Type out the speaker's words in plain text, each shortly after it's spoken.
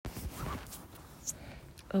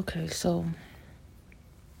Okay, so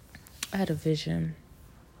I had a vision.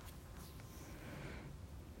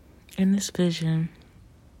 In this vision,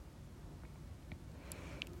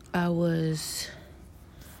 I was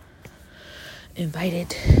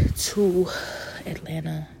invited to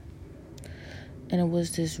Atlanta, and it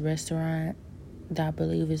was this restaurant that I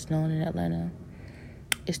believe is known in Atlanta.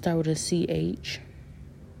 It started with a CH,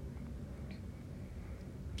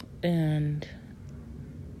 and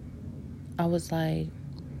I was like,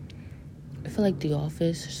 I feel like The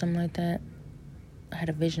Office or something like that. I had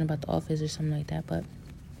a vision about The Office or something like that, but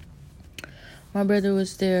my brother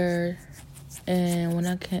was there, and when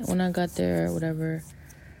I got there or whatever,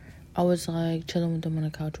 I was like chilling with them on the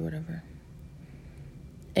couch or whatever,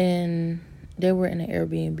 and they were in an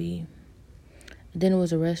Airbnb. Then it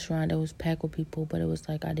was a restaurant that was packed with people, but it was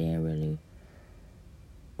like I didn't really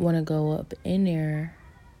want to go up in there.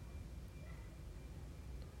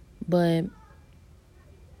 But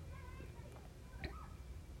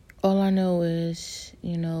all I know is,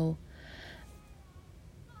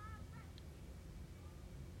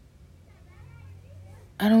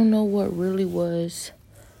 I don't know what really was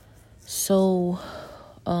so,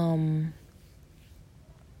 I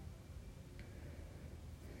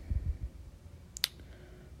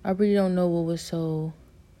really don't know what was so,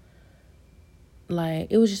 like,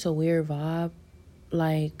 it was just a weird vibe.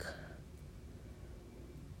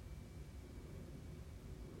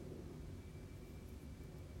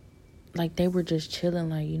 Like, they were just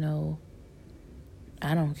chilling, like,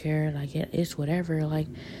 I don't care, like, it's whatever, like,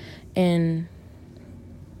 and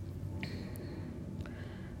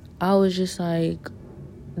I was just, like,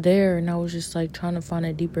 there, and I was just, like, trying to find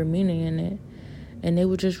a deeper meaning in it, and they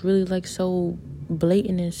were just really, like, so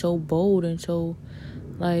blatant and so bold and so,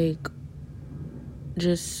 like,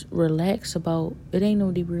 just relaxed about, it ain't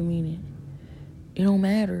no deeper meaning, it don't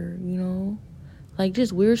matter, like,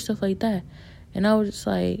 just weird stuff like that, and I was just,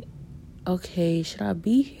 like, okay, should I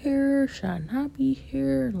be here? Should I not be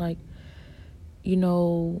here? Like,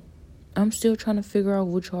 I'm still trying to figure out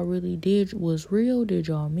what y'all really did was real. Did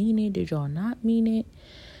y'all mean it? Did y'all not mean it?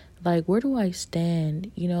 Like, where do I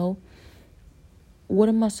stand? What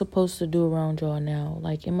am I supposed to do around y'all now?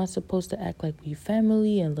 Like, am I supposed to act like we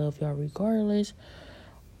family and love y'all regardless?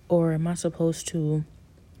 Or am I supposed to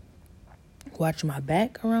watch my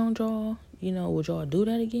back around y'all? Would y'all do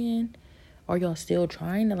that again? Are y'all still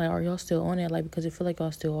trying to, like, are y'all still on it? Like, because I feel like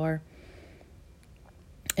y'all still are.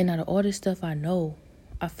 And out of all this stuff I know,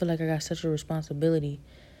 I feel like I got such a responsibility,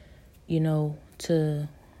 to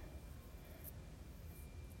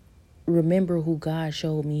remember who God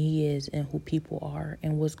showed me He is and who people are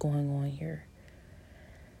and what's going on here.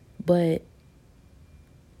 But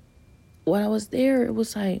when I was there, it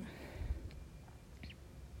was like,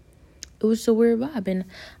 it was a weird vibe. And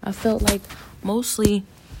I felt like mostly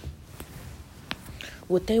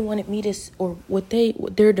what they wanted me to, or what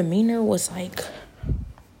their demeanor was like,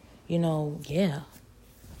 yeah,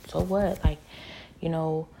 so what? Like,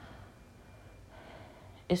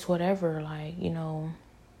 it's whatever. Like,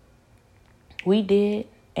 we did,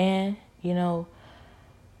 and,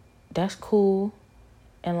 that's cool.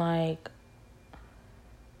 And, like,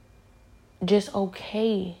 just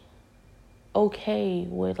okay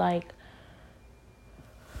with, like,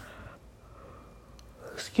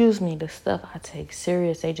 excuse me, the stuff I take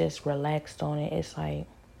serious. They just relaxed on it. It's like,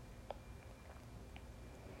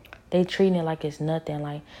 they treating it like it's nothing.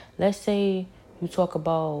 Like, let's say you talk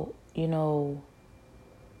about,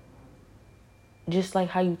 just like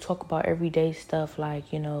how you talk about everyday stuff, like,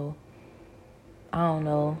 I don't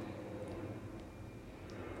know,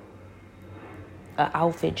 an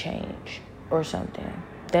outfit change or something.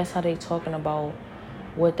 That's how they talking about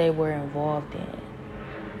what they were involved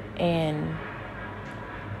in. And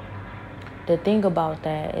the thing about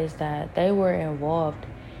that is that they were involved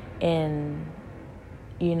in,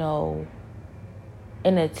 an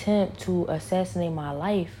attempt to assassinate my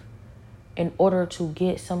life in order to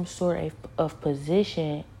get some sort of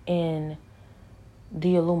position in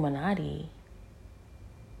the Illuminati.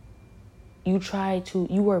 You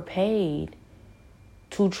were paid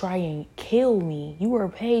to try and kill me. You were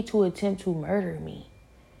paid to attempt to murder me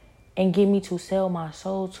and get me to sell my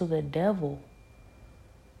soul to the devil.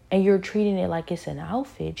 And you're treating it like it's an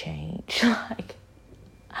outfit change. Like,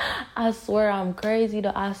 I swear I'm crazy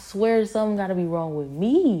though. I swear something gotta be wrong with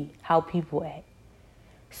me, how people act.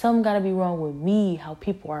 Something gotta be wrong with me, how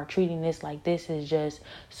people are treating this like this is just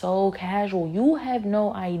so casual. You have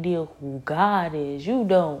no idea who God is. You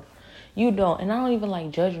don't. And I don't even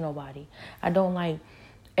like judging nobody. I don't like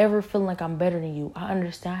ever feeling like I'm better than you. I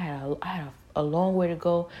understand I had a long way to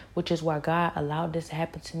go, which is why God allowed this to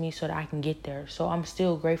happen to me so that I can get there. So I'm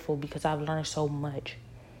still grateful because I've learned so much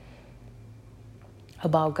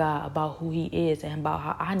about God, about who he is, and about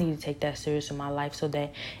how I need to take that serious in my life, so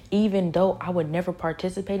that even though I would never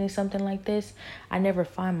participate in something like this, I never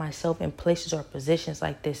find myself in places or positions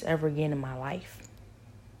like this ever again in my life.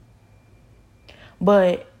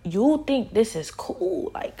 But you think this is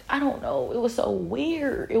cool. Like, I don't know. It was so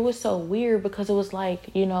weird. It was so weird because it was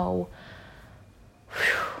like, you know,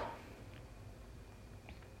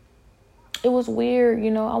 it was weird. You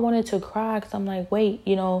know, I wanted to cry because I'm like, wait,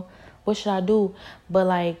 you know, what should I do? But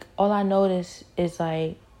like, all I noticed is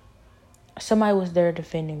like, somebody was there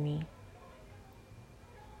defending me.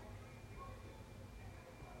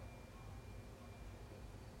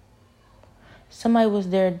 Somebody was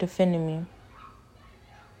there defending me.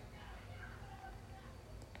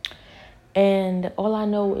 And all I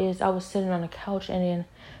know is I was sitting on the couch, and then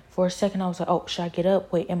for a second I was like, oh, should I get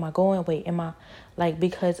up? Wait, am I going? Wait, am I, like,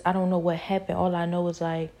 because I don't know what happened. All I know is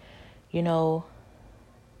like, you know,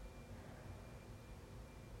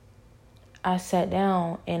 I sat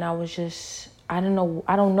down and I was just, I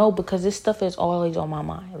don't know because this stuff is always on my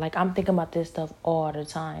mind. Like, I'm thinking about this stuff all the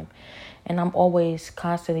time. And I'm always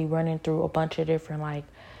constantly running through a bunch of different, like,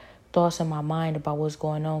 thoughts in my mind about what's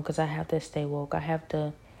going on, because I have to stay woke. I have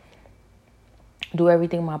to do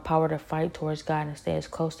everything in my power to fight towards God and stay as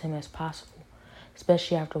close to him as possible,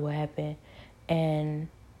 especially after what happened. And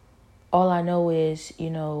all I know is, you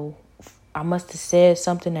know, I must have said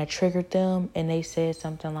something that triggered them, and they said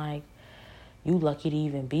something like, you lucky to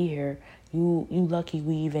even be here. You lucky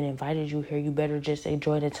we even invited you here. You better just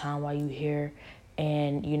enjoy the time while you here.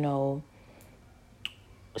 And, you know,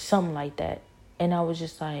 something like that. And I was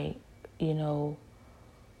just like, you know,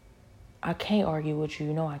 I can't argue with you.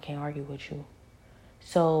 You know I can't argue with you.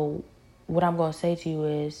 So what I'm going to say to you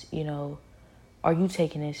is, you know, are you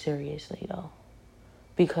taking it seriously, though?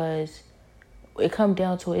 Because it comes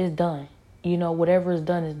down to it, it's done. You know, whatever is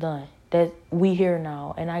done is done. That we here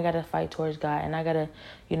now, and I got to fight towards God, and I got to,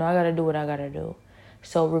 you know, I got to do what I got to do.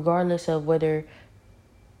 So regardless of whether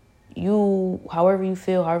you, however you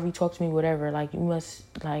feel, however you talk to me, whatever, like, you must,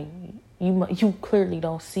 like, you clearly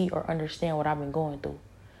don't see or understand what I've been going through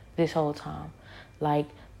this whole time. Like,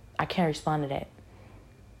 I can't respond to that.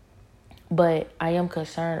 But I am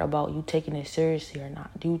concerned about you taking it seriously or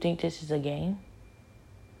not. Do you think this is a game?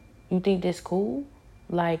 You think this cool?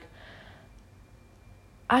 Like,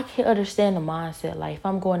 I can understand the mindset. Like, if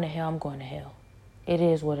I'm going to hell, I'm going to hell. It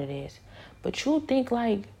is what it is. But you think,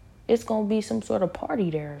 like, it's going to be some sort of party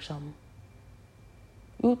there or something.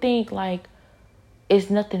 You think, like, it's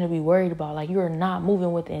nothing to be worried about. Like, you are not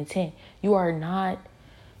moving with intent. You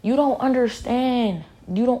don't understand.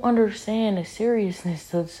 You don't understand the seriousness,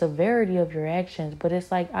 the severity of your actions. But it's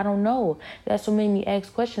like, I don't know. That's what made me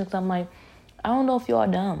ask questions. 'Cause I'm like, I don't know if y'all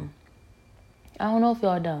dumb.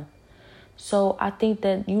 So I think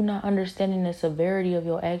that you not understanding the severity of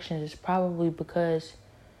your actions is probably because,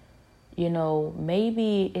 you know,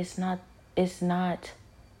 maybe it's not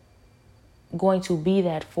going to be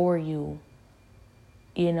that for you.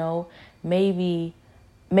 You know, maybe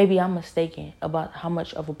I'm mistaken about how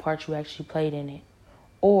much of a part you actually played in it.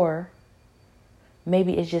 Or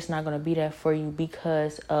maybe it's just not going to be that for you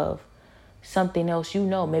because of something else, you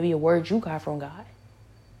know, maybe a word you got from God.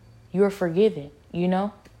 You're forgiven, you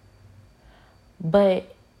know?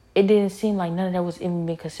 But it didn't seem like none of that was even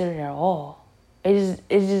being considered at all. It's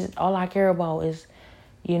just all I care about is,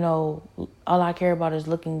 you know,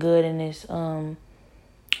 looking good in this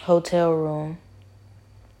hotel room.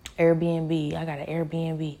 Airbnb. I got an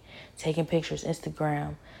Airbnb. Taking pictures,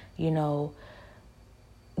 Instagram, you know,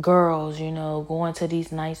 girls, you know, going to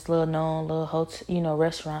these nice little hotel, you know,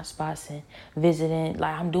 restaurant spots and visiting.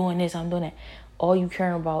 Like, I'm doing this, I'm doing that. All you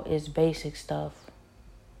caring about is basic stuff.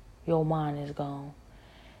 Your mind is gone.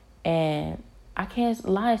 And I can't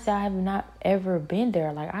lie and say I have not ever been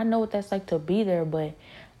there. Like, I know what that's like to be there, but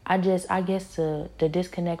I guess the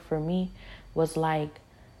disconnect for me was like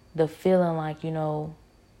the feeling like, you know,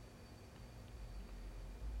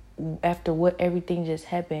 after what everything just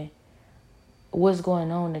happened, what's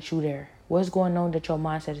going on that you there? What's going on that your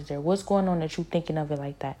mindset is there? What's going on that you thinking of it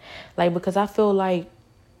like that? Like, because I feel like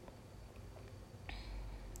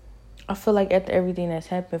after everything that's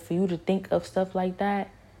happened, for you to think of stuff like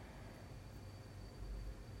that,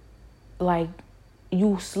 like,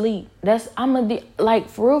 you sleep. Like,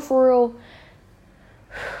 for real,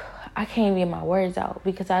 I can't even get my words out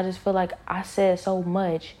because I just feel like I said so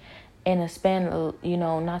much in a span of, I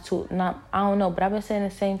don't know, but I've been saying the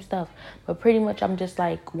same stuff. But pretty much I'm just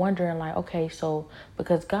like wondering, like, okay, so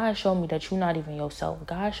because God showed me that you're not even yourself.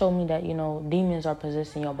 God showed me that, demons are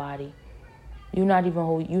possessing your body. You're not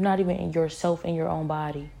even in yourself in your own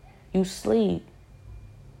body. You sleep.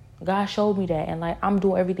 God showed me that, and like I'm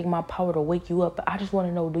doing everything in my power to wake you up. But I just want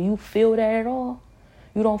to know, do you feel that at all?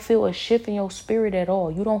 You don't feel a shift in your spirit at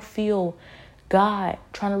all? You don't feel God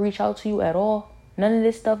trying to reach out to you at all? None of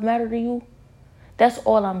this stuff matter to you? That's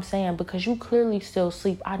all I'm saying, because you clearly still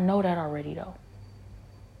sleep. I know that already though.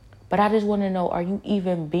 But I just want to know, are you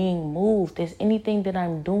even being moved? Is anything that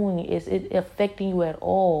I'm doing, is it affecting you at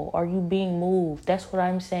all? Are you being moved? That's what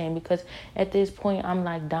I'm saying. Because at this point, I'm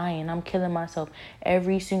like dying. I'm killing myself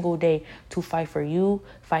every single day to fight for you,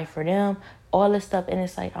 fight for them, all this stuff. And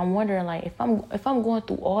it's like, I'm wondering, like, if I'm going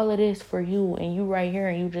through all of this for you and you right here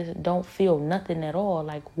and you just don't feel nothing at all,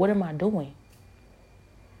 like, what am I doing?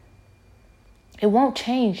 It won't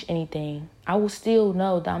change anything. I will still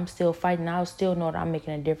know that I'm still fighting. I'll still know that I'm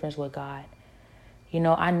making a difference with God.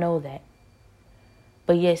 I know that.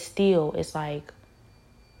 But yet still, it's like,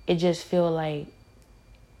 it just feel like,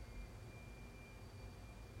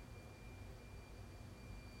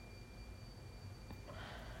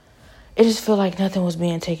 nothing was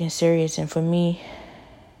being taken serious. And for me,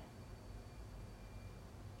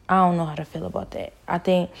 I don't know how to feel about that. I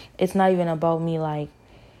think it's not even about me, like,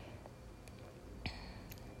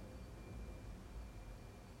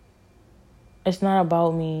 it's not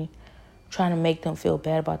about me trying to make them feel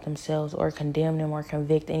bad about themselves or condemn them or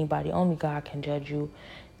convict anybody. Only God can judge you.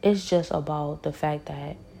 It's just about the fact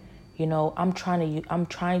that, I'm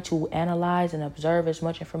trying to analyze and observe as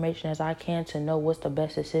much information as I can to know what's the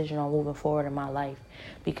best decision on moving forward in my life.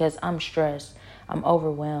 Because I'm stressed, I'm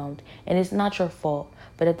overwhelmed, and it's not your fault.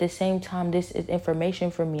 But at the same time, this is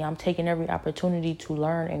information for me. I'm taking every opportunity to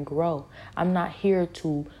learn and grow. I'm not here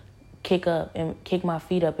to kick my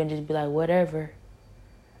feet up and just be like, whatever.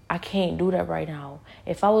 I can't do that right now.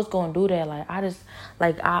 If I was going to do that,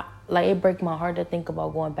 it breaks my heart to think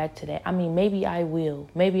about going back to that. I mean, maybe I will.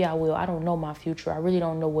 I don't know my future. I really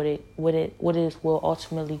don't know what it will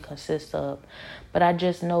ultimately consist of. But I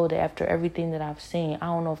just know that after everything that I've seen, I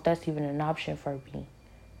don't know if that's even an option for me.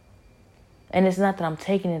 And it's not that I'm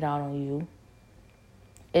taking it out on you.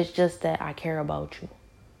 It's just that I care about you.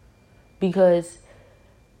 Because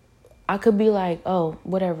I could be like, oh,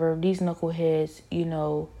 whatever, these knuckleheads,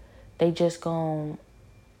 they just gon'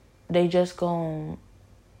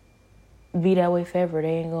 be that way forever. They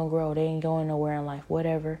ain't gonna grow. They ain't going nowhere in life.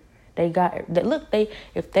 Whatever.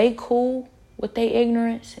 If they cool with their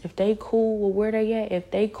ignorance, if they cool with where they at,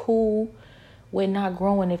 if they cool with not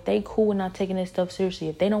growing, if they cool with not taking this stuff seriously,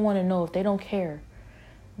 if they don't want to know, if they don't care,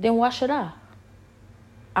 then why should I?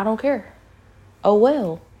 I don't care. Oh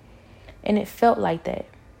well. And it felt like that.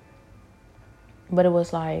 But it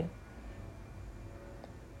was like,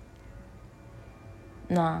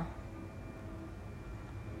 nah.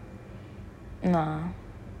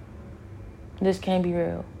 This can't be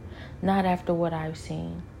real. Not after what I've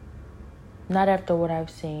seen.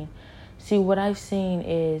 See, what I've seen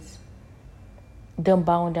is them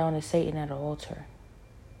bowing down to Satan at an altar.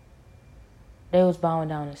 They was bowing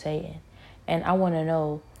down to Satan. And I want to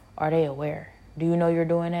know, are they aware? Do you know you're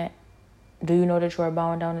doing that? Do you know that you are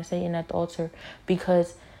bowing down to Satan at the altar?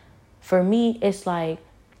 Because for me, it's like,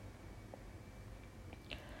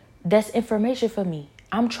 that's information for me.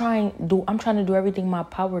 I'm trying to do everything in my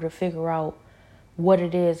power to figure out what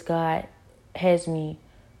it is God has me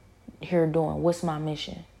here doing. What's my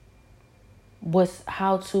mission?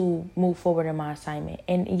 How to move forward in my assignment.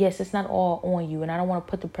 And yes, it's not all on you, and I don't want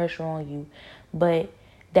to put the pressure on you, but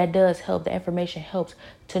that does help. The information helps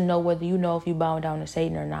to know whether you know if you bowing down to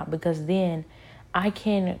Satan or not, because then I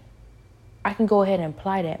can go ahead and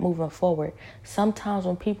apply that moving forward. Sometimes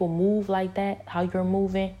when people move like that, how you're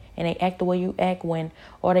moving, and they act the way you act, when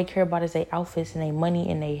all they care about is their outfits and their money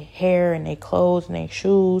and their hair and their clothes and their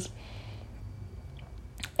shoes,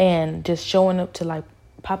 and just showing up to like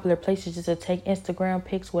popular places just to take Instagram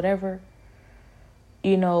pics, whatever,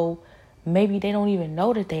 maybe they don't even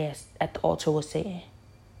know that they at the altar with Satan.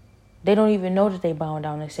 They don't even know that they bowing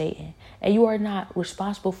down to Satan. And you are not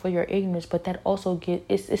responsible for your ignorance, but that also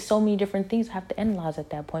it's so many different things I have to analyze at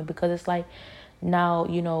that point, because it's like, now,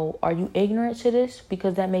 are you ignorant to this?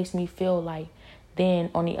 Because that makes me feel like, then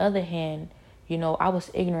on the other hand, I was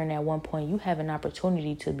ignorant at one point. You have an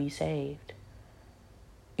opportunity to be saved.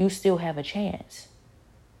 You still have a chance.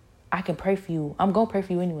 I can pray for you. I'm going to pray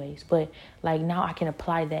for you anyways. But like, now I can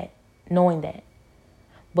apply that, knowing that.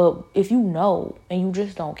 But if you know and you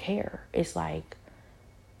just don't care, it's like,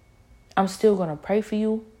 I'm still going to pray for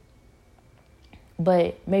you,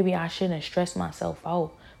 But maybe I shouldn't stress myself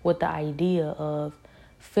out with the idea of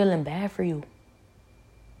feeling bad for you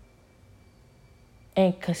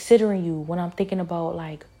and considering you when I'm thinking about,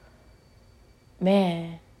 like,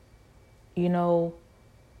 man, you know,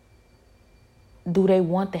 do they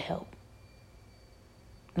want the help?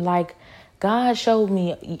 Like, God showed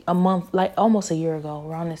me a month, like almost a year ago,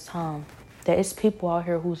 around this time, that it's people out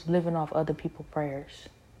here who's living off other people's prayers.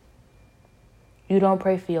 You don't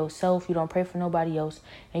pray for yourself, you don't pray for nobody else,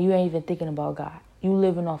 and you ain't even thinking about God. You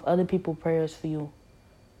living off other people's prayers for you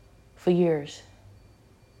for years.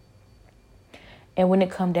 And when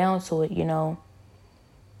it come down to it, you know,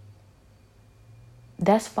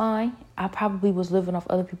 that's fine. I probably was living off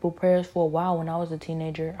other people's prayers for a while when I was a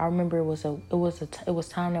teenager. I remember it was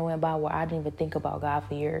time that went by where I didn't even think about God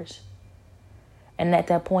for years. And at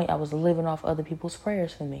that point, I was living off other people's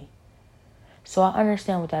prayers for me. So I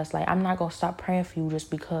understand what that's like. I'm not going to stop praying for you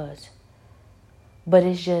just because. But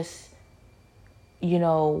it's just, you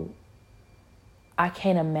know, I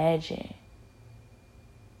can't imagine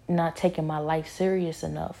not taking my life serious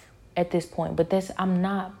enough at this point. But I'm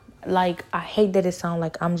not, like, I hate that it sounds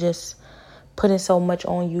like I'm just putting so much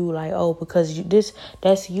on you, like, oh, because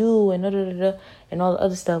that's you and and all the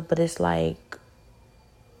other stuff. But it's like,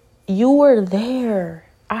 you were there.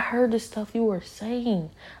 I heard the stuff you were saying.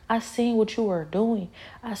 I seen what you were doing.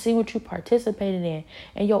 I seen what you participated in.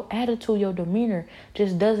 And your attitude, your demeanor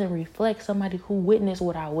just doesn't reflect somebody who witnessed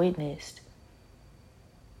what I witnessed.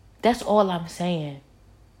 That's all I'm saying.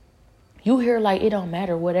 You hear like it don't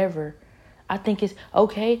matter, whatever. I think it's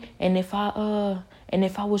okay. And if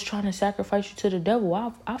I was trying to sacrifice you to the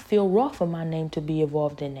devil, I feel raw for my name to be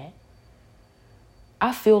involved in that.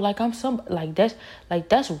 I feel like I'm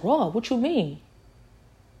that's raw. What you mean?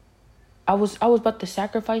 I was about to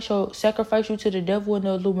sacrifice you to the devil and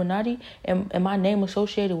the Illuminati, and my name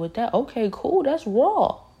associated with that. Okay, cool. That's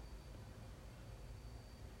raw.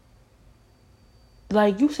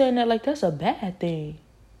 Like, you saying that like that's a bad thing.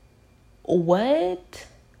 What?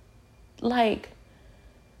 Like,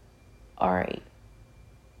 all right.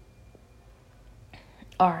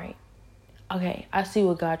 Okay, I see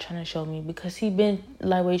what God trying to show me, because he been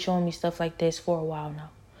lightweight showing me stuff like this for a while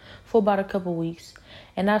now, for about a couple weeks.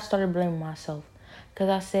 And I started blaming myself, because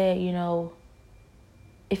I said, you know,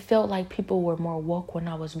 it felt like people were more woke when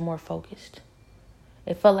I was more focused.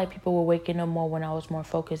 It felt like people were waking up more when I was more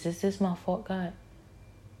focused. Is this my fault, God?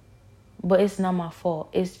 But it's not my fault.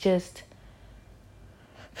 It's just,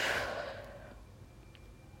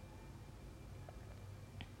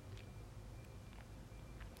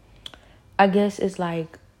 I guess it's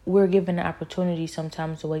like we're given the opportunity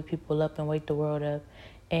sometimes to wake people up and wake the world up.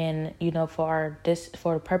 And, you know, for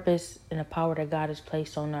the purpose and the power that God has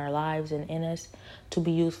placed on our lives and in us to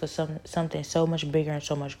be used for something so much bigger and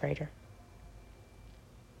so much greater.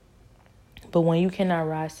 But when you cannot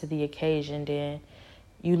rise to the occasion, then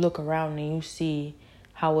you look around and you see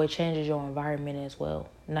how it changes your environment as well.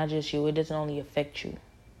 Not just you. It doesn't only affect you.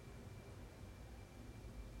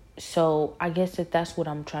 So I guess that's what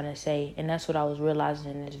I'm trying to say. And that's what I was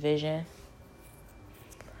realizing in this vision.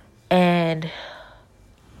 And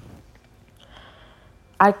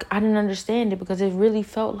I didn't understand it, because it really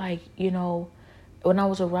felt like, you know, when I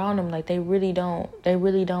was around them, like they really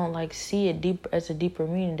don't like see it deep as a deeper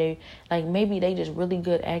meaning. They like, maybe they just really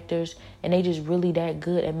good actors, and they just really that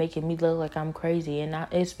good at making me look like I'm crazy. And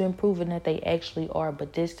it's been proven that they actually are.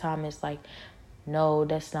 But this time it's like, no,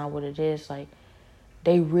 that's not what it is. Like,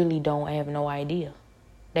 they really don't have no idea.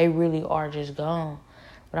 They really are just gone.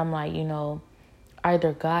 But I'm like, you know,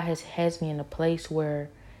 either God has me in a place where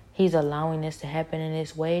he's allowing this to happen in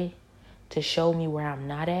this way to show me where I'm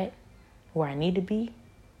not at, where I need to be,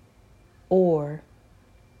 or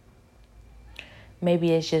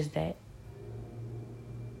maybe it's just that.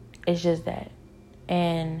 It's just that.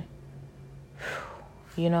 And,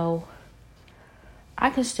 you know, I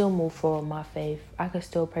can still move forward with my faith. I can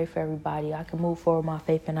still pray for everybody. I can move forward with my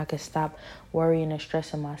faith, and I can stop worrying and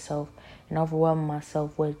stressing myself and overwhelming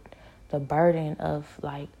myself with the burden of,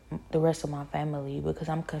 like, the rest of my family, because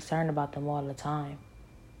I'm concerned about them all the time.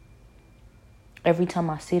 Every time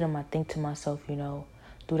I see them, I think to myself, you know,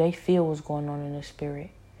 do they feel what's going on in the spirit?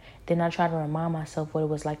 Then I try to remind myself what it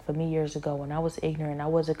was like for me years ago when I was ignorant. I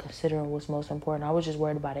wasn't considering what's most important. I was just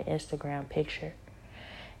worried about an Instagram picture.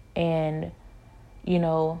 And, you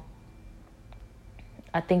know,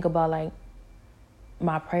 I think about, like,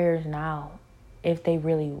 my prayers now, if they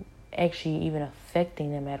really actually even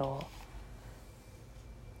affecting them at all.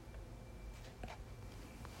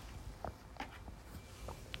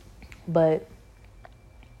 But,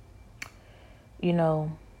 you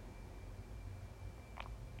know,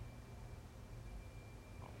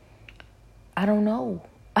 I don't know.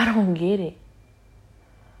 I don't get it.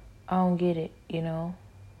 I don't get it, you know?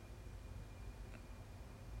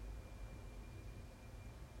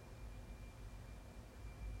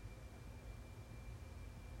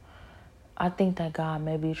 I think that God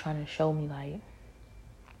may be trying to show me, like,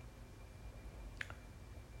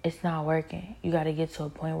 it's not working. You got to get to a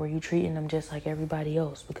point where you're treating them just like everybody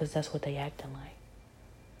else, because that's what they acting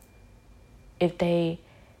like.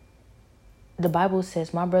 The Bible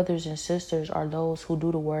says, my brothers and sisters are those who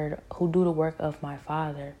do the work of my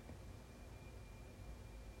Father.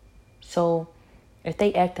 So if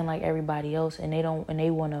they acting like everybody else and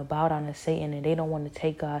they want to bow down to Satan and they don't want to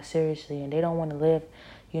take God seriously and they don't want to live,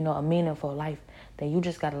 a meaningful life, then you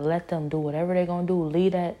just got to let them do whatever they're going to do.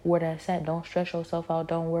 Leave that where that's at. Don't stress yourself out.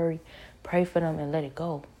 Don't worry. Pray for them and let it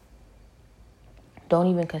go. Don't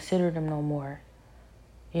even consider them no more.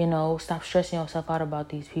 Stop stressing yourself out about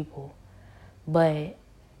these people. But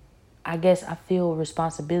I guess I feel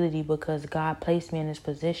responsibility because God placed me in this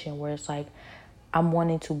position where it's like I'm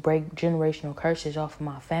wanting to break generational curses off of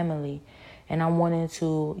my family. And I'm wanting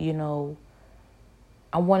to,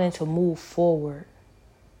 move forward.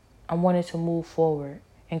 I'm wanting to move forward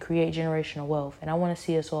and create generational wealth. And I want to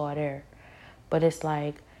see us all there. But it's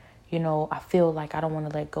like, I feel like I don't want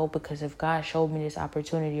to let go, because if God showed me this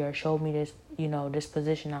opportunity or showed me this, this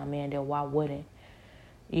position I'm in, then why wouldn't,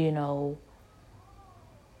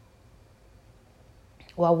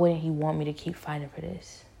 why wouldn't he want me to keep fighting for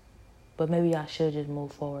this? But maybe I should just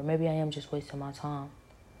move forward. Maybe I am just wasting my time.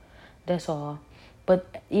 That's all.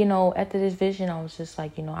 But, after this vision, I was just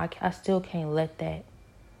like, I still can't let that,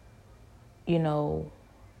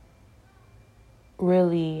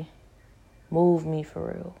 really move me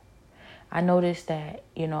for real. I noticed that,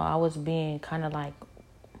 I was being kind of like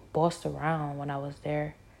bossed around when I was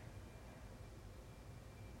there.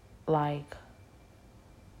 Like,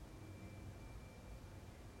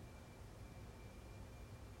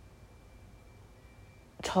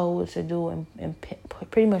 told what to do and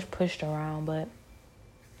pretty much pushed around. But,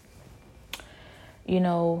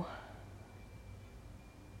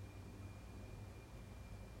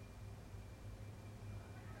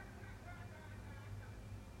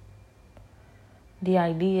 the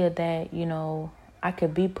idea that, I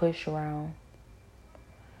could be pushed around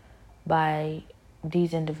by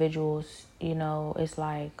these individuals, it's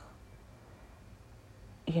like,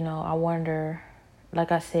 I wonder,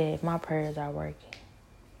 like I said, if my prayers are working.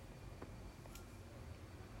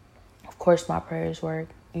 Of course my prayers work,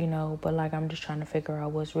 but like I'm just trying to figure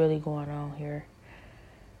out what's really going on here.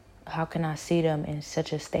 How can I see them in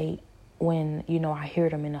such a state when, I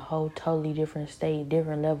hear them in a whole totally different state,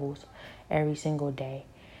 different levels every single day?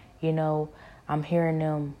 I'm hearing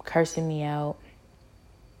them cursing me out.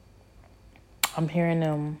 I'm hearing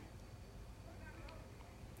them,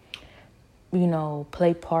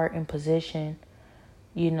 play part in position,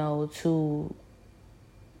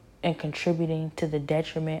 and contributing to the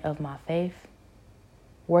detriment of my faith,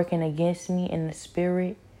 working against me in the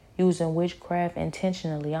spirit, using witchcraft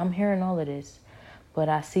intentionally. I'm hearing all of this, but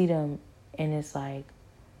I see them and it's like,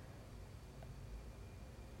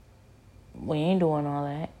 we ain't doing all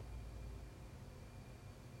that.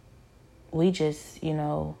 We just,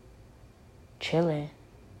 chilling.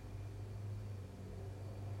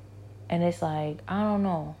 And it's like, I don't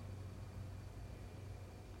know.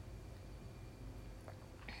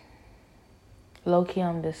 Low-key,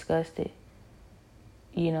 I'm disgusted,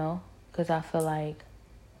 because I feel like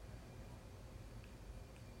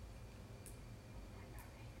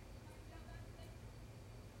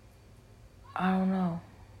I don't know.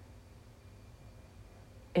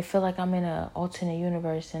 It feel like I'm in an alternate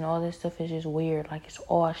universe and all this stuff is just weird. Like it's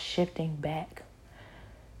all shifting back.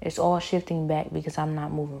 It's all shifting back because I'm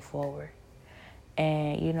not moving forward.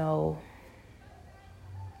 And,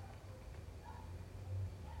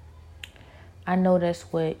 I know that's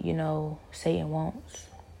what, Satan wants.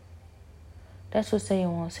 That's what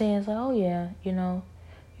Satan wants. Satan's like, oh yeah, you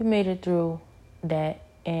made it through that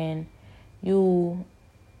and you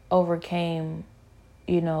overcame,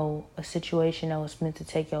 a situation that was meant to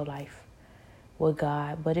take your life with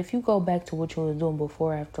God. But if you go back to what you was doing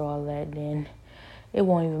before after all that, then it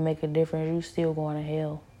won't even make a difference. You still going to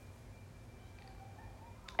hell.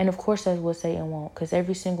 And of course that's what Satan wants. Because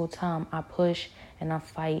every single time I push and I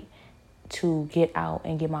fight to get out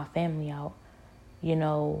and get my family out,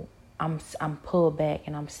 I'm pulled back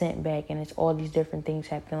and I'm sent back, and it's all these different things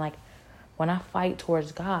happening. Like when I fight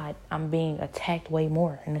towards God, I'm being attacked way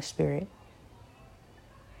more in the spirit.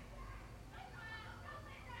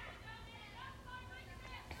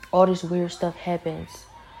 All this weird stuff happens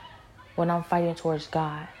when I'm fighting towards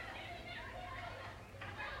God.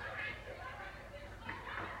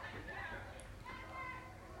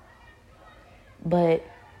 But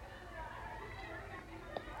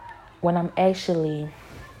when I'm actually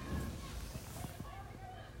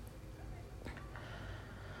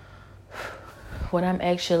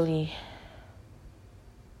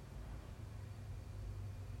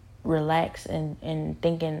relaxed and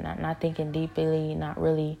thinking, not thinking deeply, not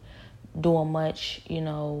really doing much,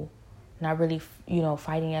 not really,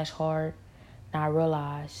 fighting as hard. And I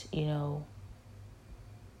realize,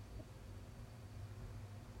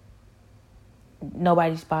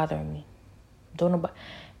 nobody's bothering me. Don't nobody,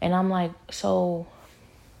 and I'm like, so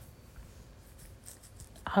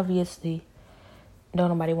obviously, don't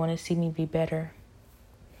nobody want to see me be better.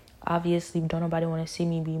 Obviously, don't nobody want to see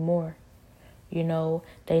me be more.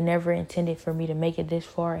 They never intended for me to make it this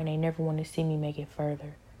far, and they never want to see me make it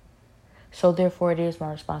further. So therefore, it is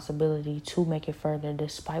my responsibility to make it further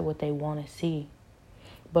despite what they want to see.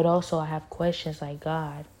 But also, I have questions like,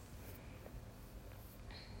 God,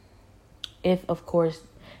 if, of course,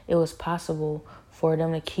 it was possible for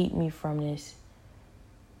them to keep me from this,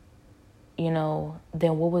 then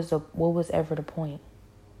what was ever the point?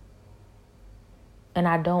 And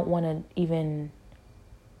I don't want to even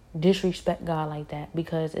disrespect God like that,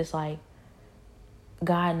 because it's like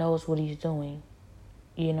God knows what he's doing,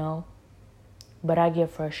 But I get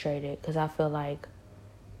frustrated because I feel like,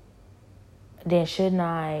 then shouldn't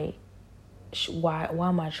I, why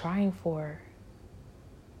am I trying for?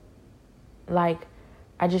 Like,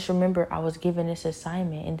 I just remember I was given this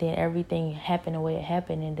assignment, and then everything happened the way it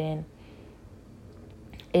happened, and then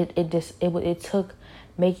it took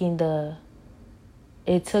making the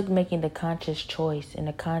conscious choice and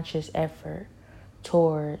the conscious effort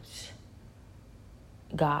towards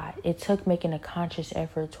God. It took making a conscious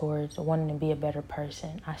effort towards wanting to be a better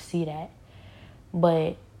person. I see that.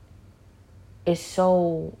 But it's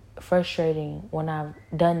so frustrating when I've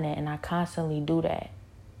done that, and I constantly do that.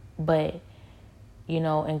 But,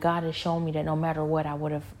 and God has shown me that no matter what, I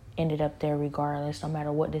would have ended up there regardless. No matter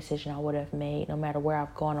what decision I would have made, no matter where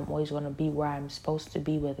I've gone, I'm always going to be where I'm supposed to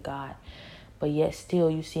be with God. But yet still,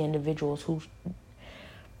 you see individuals who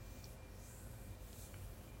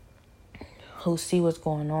see what's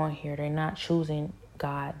going on here. They're not choosing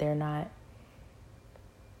God. They're not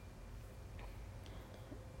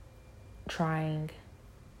trying.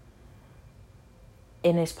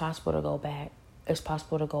 And it's possible to go back. It's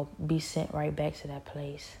possible to go be sent right back to that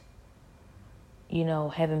place.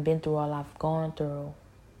 Having been through all I've gone through,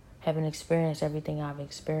 having experienced everything I've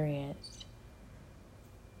experienced,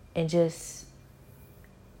 and just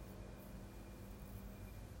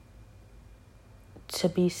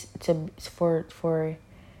for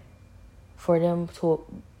them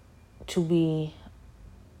to be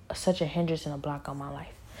such a hindrance and a block on my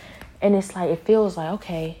life. And it's like, it feels like,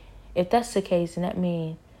 okay, if that's the case, then that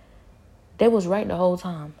means they was right the whole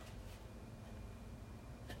time.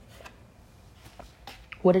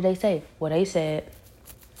 What did they say? Well, they said,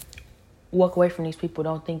 walk away from these people.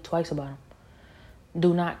 Don't think twice about them.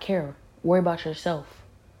 Do not care. Worry about yourself.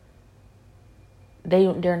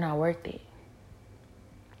 They're not worth it.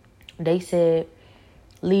 They said,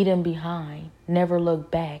 leave them behind. Never look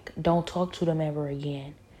back. Don't talk to them ever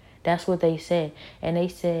again. That's what they said. And they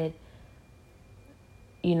said,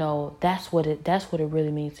 that's what it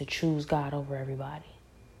really means to choose God over everybody.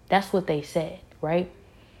 That's what they said, right?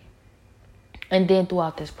 And then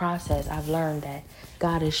throughout this process, I've learned that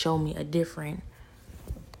God has shown me a different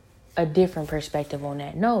perspective on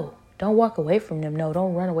that. No, don't walk away from them. No,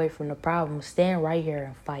 don't run away from the problem. Stand right here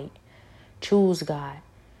and fight. Choose God.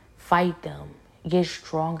 Fight them. Get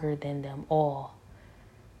stronger than them all.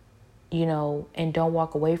 And don't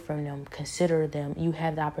walk away from them. Consider them. You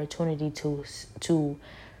have the opportunity to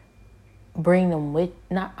bring them with,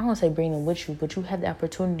 I don't say bring them with you, but you have the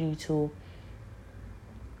opportunity to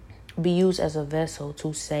be used as a vessel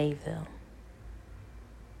to save them.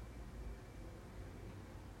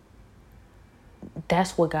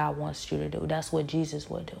 That's what God wants you to do. That's what Jesus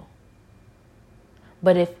would do.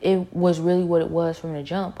 But if it was really what it was from the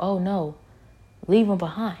jump, oh no, leave them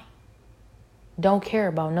behind. Don't care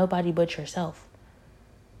about nobody but yourself.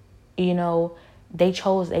 They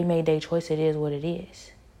made their choice. It is what it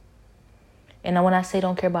is. And when I say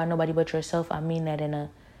don't care about nobody but yourself, I mean that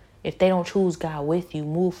if they don't choose God with you,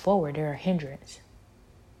 move forward. They're a hindrance.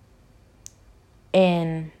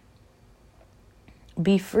 And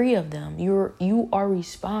be free of them. You are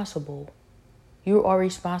responsible. You are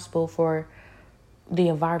responsible for the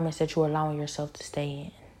environments that you're allowing yourself to stay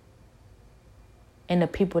in. And the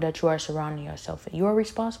people that you are surrounding yourself with. You are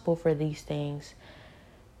responsible for these things.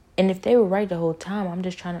 And if they were right the whole time, I'm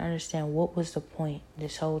just trying to understand what was the point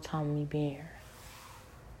this whole time of me being here.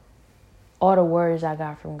 All the words I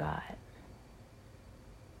got from God.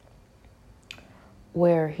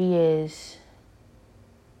 where he is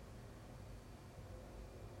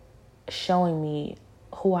showing me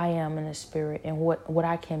who I am in the spirit and what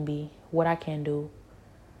I can be, what I can do.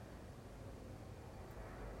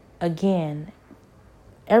 Again,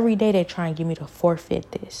 every day they try and get me to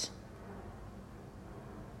forfeit this.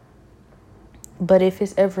 But if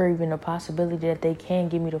it's ever even a possibility that they can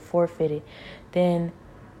get me to forfeit it, then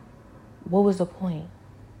what was the point?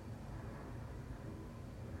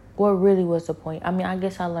 What really was the point? I mean, I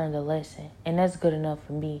guess I learned a lesson, and that's good enough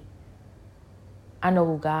for me. I know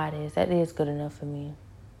who God is. That is good enough for me.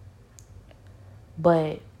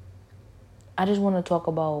 But I just want to talk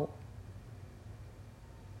about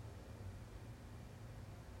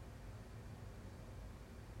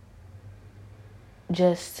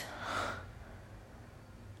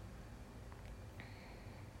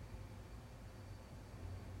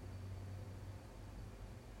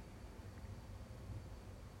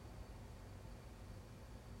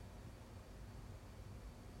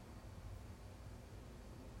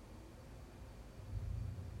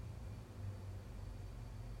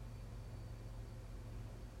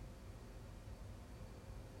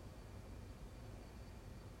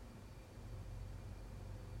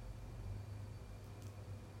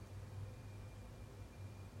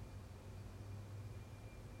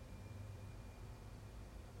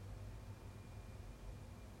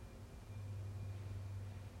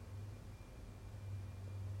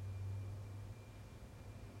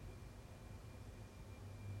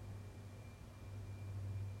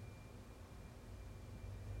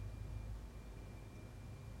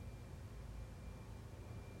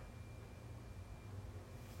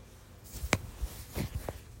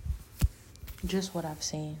just what I've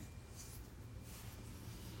seen.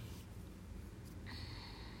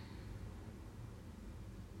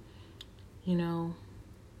 You know,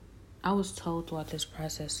 I was told throughout this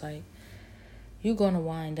process, like, you're going to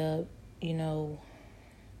wind up,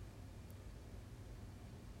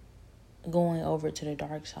 going over to the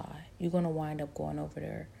dark side. You're going to wind up going over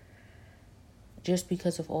there just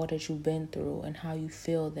because of all that you've been through and how you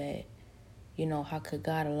feel that, how could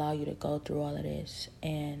God allow you to go through all of this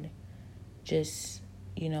and just,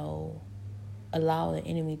 allow the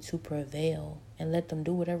enemy to prevail and let them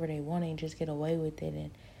do whatever they want and just get away with it.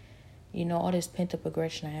 And, all this pent-up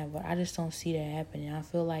aggression I have, but I just don't see that happening. I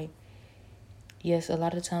feel like, yes, a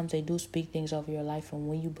lot of times they do speak things over your life, and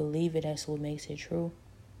when you believe it, that's what makes it true.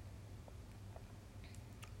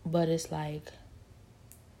 But it's like,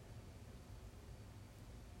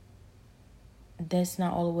 that's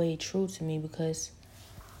not all the way true to me, because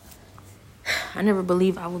I never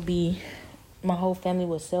believed my whole family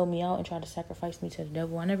would sell me out and try to sacrifice me to the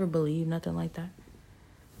devil. I never believed nothing like that.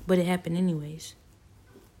 But it happened anyways.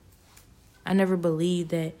 I never believed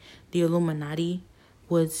that the Illuminati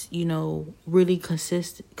was, really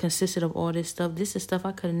consisted of all this stuff. This is stuff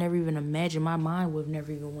I could have never even imagined. My mind would have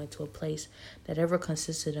never even went to a place that ever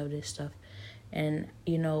consisted of this stuff. And,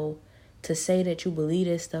 to say that you believe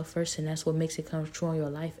this stuff first and that's what makes it come true in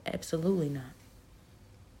your life, absolutely not.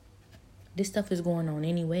 This stuff is going on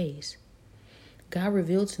anyways. God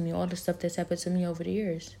revealed to me all the stuff that's happened to me over the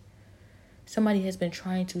years. Somebody has been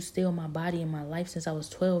trying to steal my body and my life since I was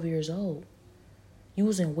 12 years old.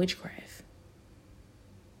 Using witchcraft.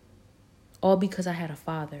 All because I had a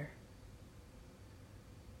father.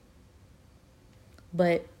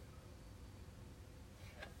 But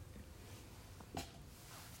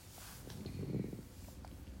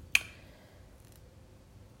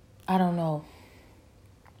I don't know.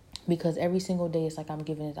 Because every single day it's like I'm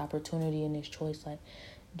given this opportunity and this choice. Like,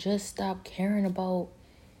 just stop caring about,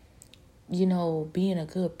 being a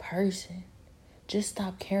good person. Just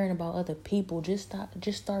stop caring about other people. Just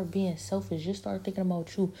start being selfish. Just start thinking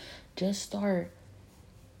about you. Just start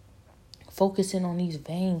focusing on these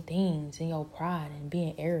vain things and your pride and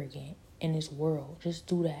being arrogant in this world. Just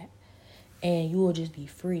do that. And you will just be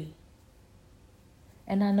free.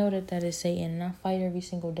 And I know that is Satan. And I fight every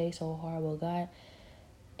single day so hard. But God,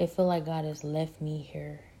 it feel like God has left me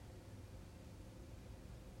here.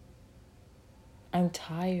 I'm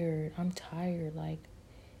tired. Like,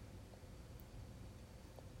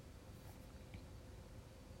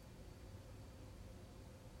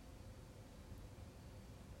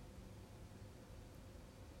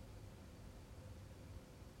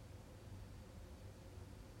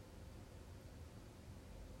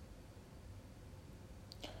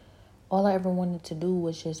 all I ever wanted to do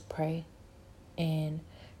was just pray and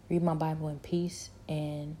read my Bible in peace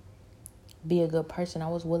and be a good person. I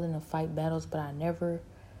was willing to fight battles, but I never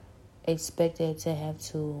expected to have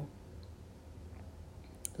to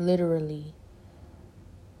literally,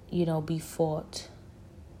 be fought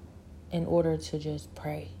in order to just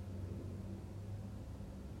pray.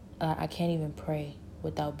 I can't even pray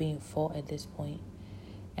without being full at this point.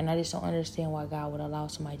 And I just don't understand why God would allow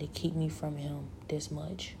somebody to keep me from him this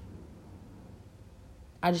much.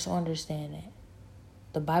 I just don't understand that.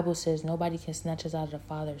 The Bible says nobody can snatch us out of the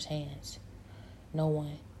Father's hands. No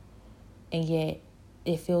one. And yet,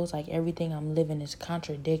 it feels like everything I'm living is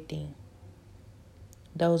contradicting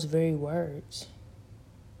those very words.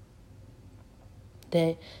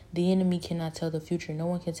 That the enemy cannot tell the future. No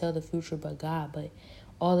one can tell the future but God. But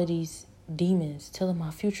all of these demons telling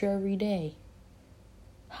my future every day.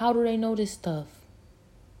 How do they know this stuff?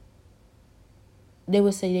 They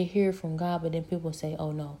would say they hear it from God, but then people say,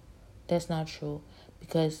 oh no, that's not true.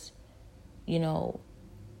 Because, you know,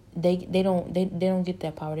 they don't get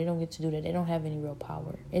that power. They don't get to do that. They don't have any real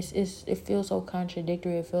power. It feels so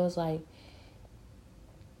contradictory. It feels like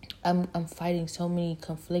I'm fighting so many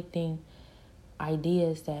conflicting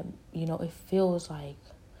ideas that, you know, it feels like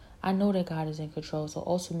I know that God is in control. So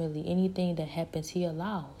ultimately, anything that happens, he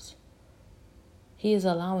allows. He is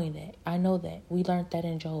allowing that. I know that. We learned that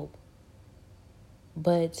in Job.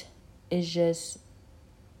 But it's just,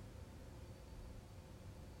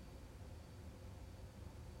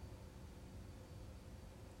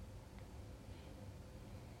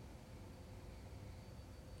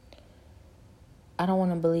 I don't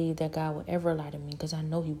want to believe that God would ever lie to me because I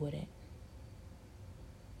know he wouldn't.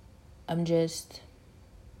 I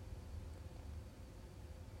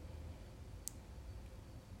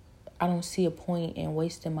don't see a point in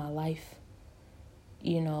wasting my life,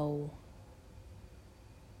 you know,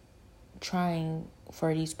 trying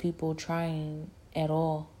for these people, trying at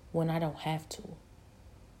all when I don't have to.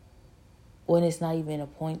 When it's not even a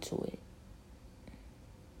point to it.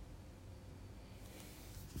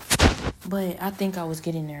 But I think I was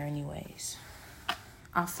getting there anyways.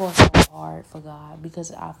 I fought so hard for God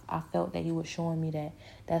because I felt that he was showing me that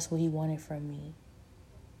that's what he wanted from me.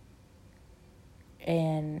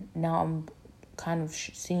 And now I'm kind of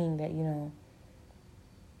seeing that, you know,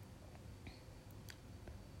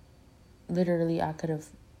 literally I could have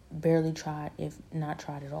barely tried, if not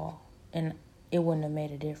tried at all. And it wouldn't have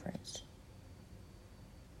made a difference.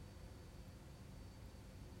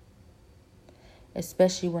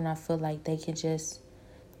 Especially when I feel like they can just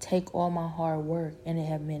take all my hard work and it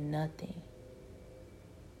have meant nothing.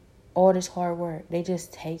 All this hard work, they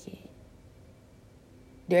just take it.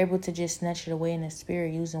 They're able to just snatch it away in the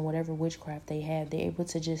spirit using whatever witchcraft they have. They're able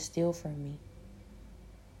to just steal from me.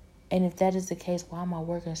 And if that is the case, why am I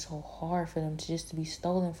working so hard for them to be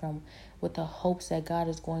stolen from with the hopes that God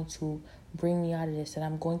is going to bring me out of this, that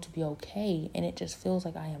I'm going to be okay? And it just feels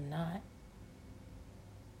like I am not.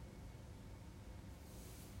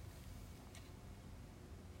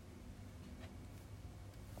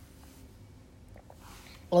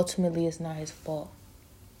 Ultimately, it's not his fault.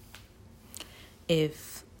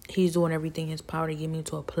 If he's doing everything in his power to get me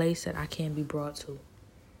to a place that I can't be brought to,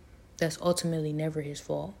 that's ultimately never his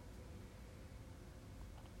fault.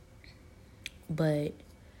 But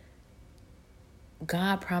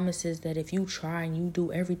God promises that if you try and you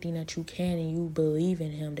do everything that you can and you believe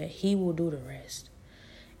in him, that he will do the rest.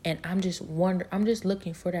 And I'm just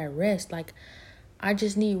looking for that rest. Like, I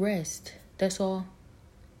just need rest. That's all.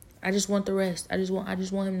 I just want the rest. I just want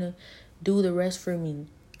him to do the rest for me.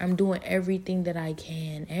 I'm doing everything that I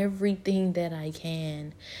can. Everything that I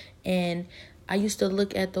can. And I used to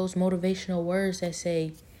look at those motivational words that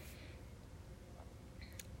say,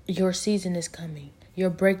 your season is coming. Your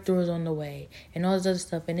breakthrough is on the way. And all this other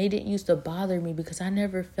stuff. And they didn't used to bother me because I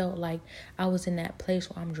never felt like I was in that place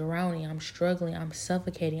where I'm drowning. I'm struggling. I'm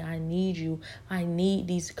suffocating. I need you. I need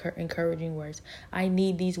these encouraging words. I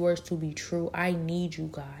need these words to be true. I need you,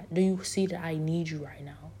 God. Do you see that I need you right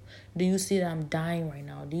now? Do you see that I'm dying right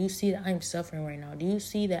now? Do you see that I'm suffering right now? Do you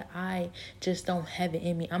see that I just don't have it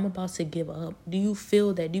in me? I'm about to give up. Do you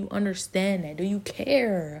feel that? Do you understand that? Do you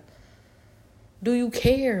care? Do you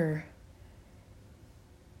care?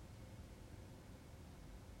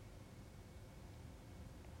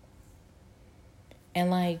 And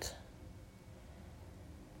like,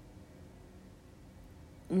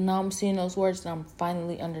 now I'm seeing those words and I'm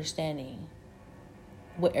finally understanding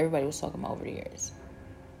what everybody was talking about over the years.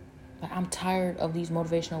 Like, I'm tired of these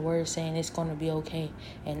motivational words saying it's going to be okay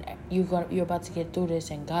and you're about to get through this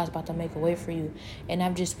and God's about to make a way for you. And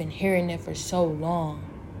I've just been hearing that for so long.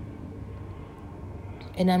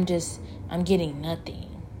 And I'm getting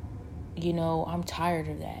nothing. You know, I'm tired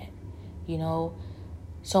of that. You know,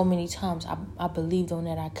 so many times I believed on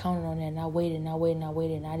that. I counted on that and I waited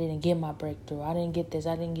and I didn't get my breakthrough. I didn't get this.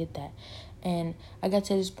 I didn't get that. And I got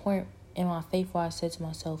to this point in my faith where I said to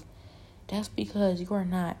myself, that's because you are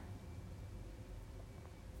not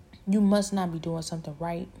You must not be doing something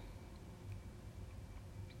right.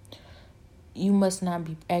 You must not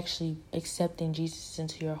be actually accepting Jesus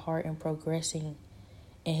into your heart and progressing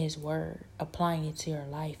in his word, applying it to your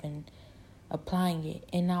life and applying it.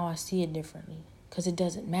 And now I see it differently because it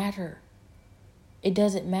doesn't matter. It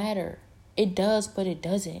doesn't matter. It does, but it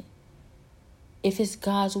doesn't. If it's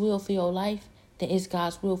God's will for your life, then it's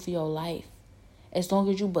God's will for your life. As long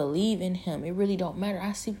as you believe in him, it really don't matter.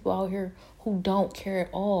 I see people out here who don't care at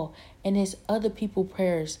all. And it's other people's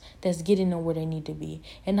prayers that's getting them where they need to be.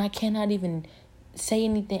 And I cannot even say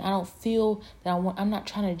anything. I don't feel that I'm not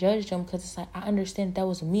trying to judge them because it's like I understand that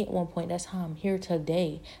was me at one point. That's how I'm here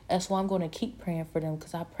today. That's why I'm going to keep praying for them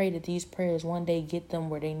because I pray that these prayers one day get them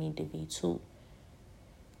where they need to be too.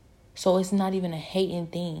 So it's not even a hating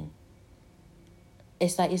thing.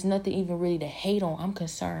 It's like it's nothing even really to hate on. I'm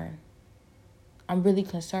concerned. I'm really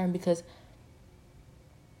concerned because,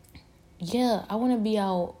 yeah, I want to be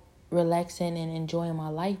out relaxing and enjoying my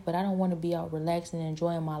life, but I don't want to be out relaxing and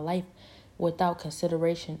enjoying my life without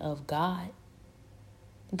consideration of God.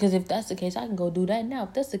 Because if that's the case, I can go do that now.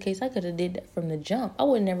 If that's the case, I could have did that from the jump. I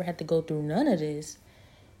would never have to go through none of this.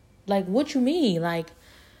 Like, what you mean? Like,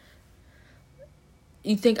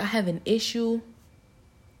 you think I have an issue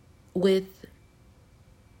with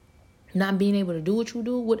not being able to do what you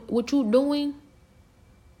do? What you doing?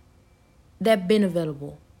 That been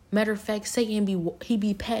available. Matter of fact, Satan he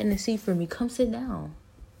be patting the seat for me. Come sit down.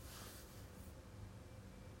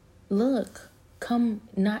 Look, come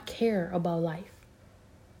not care about life.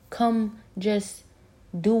 Come just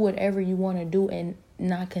do whatever you want to do and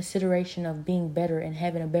not consideration of being better and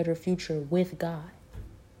having a better future with God.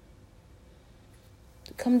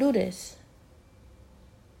 Come do this.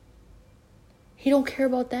 He don't care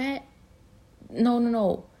about that.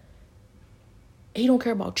 No. He don't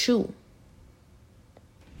care about you.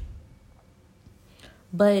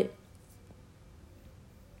 But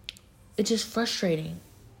it's just frustrating.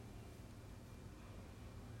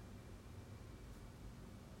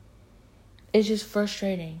 It's just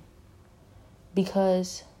frustrating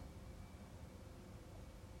because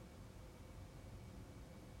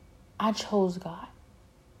I chose God.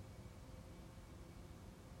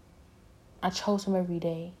 I chose him every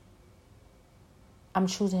day. I'm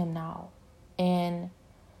choosing him now. And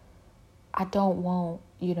I don't want,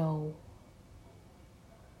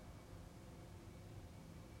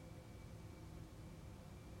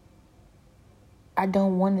 I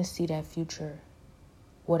don't want to see that future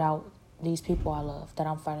without these people I love that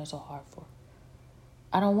I'm fighting so hard for.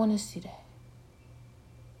 I don't want to see that.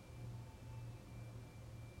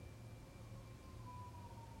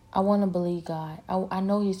 I want to believe God. I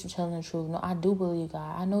know he's telling the truth. No, I do believe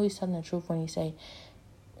God. I know he's telling the truth when he say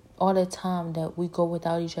all the time that we go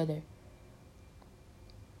without each other.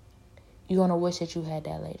 You're going to wish that you had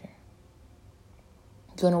that later.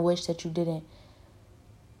 You're going to wish that you didn't.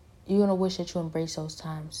 You're going to wish that you embrace those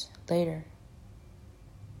times later.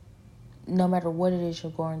 No matter what it is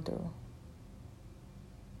you're going through.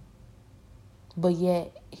 But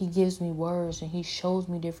yet, he gives me words and he shows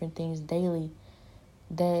me different things daily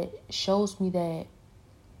that shows me that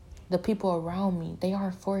the people around me, they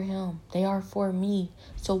are for him. They are for me.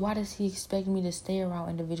 So why does he expect me to stay around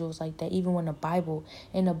individuals like that? Even when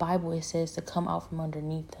in the Bible, it says to come out from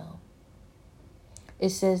underneath them. It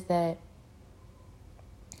says that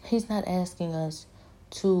he's not asking us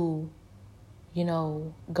to,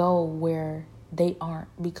 go where they aren't,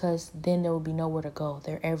 because then there will be nowhere to go.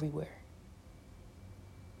 They're everywhere.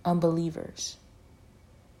 Unbelievers.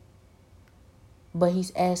 But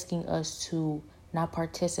he's asking us to not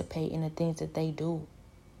participate in the things that they do.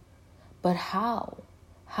 But how?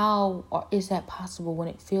 How is that possible when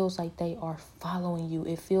it feels like they are following you?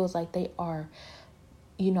 It feels like they are,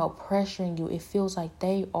 pressuring you. It feels like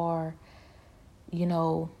they are,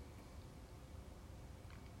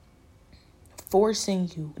 forcing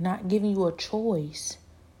you, not giving you a choice.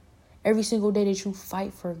 Every single day that you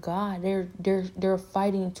fight for God, they're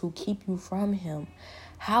fighting to keep you from him.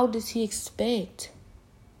 How does he expect?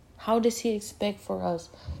 How does he expect for us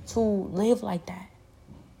to live like that?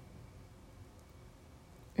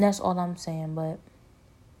 And that's all I'm saying, but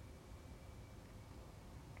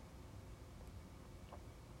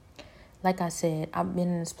like I said, I've been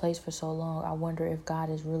in this place for so long. I wonder if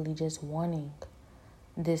God is really just wanting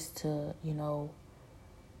this to,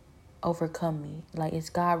 overcome me. Like, is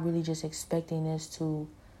God really just expecting this to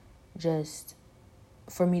just,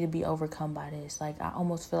 for me to be overcome by this? Like, I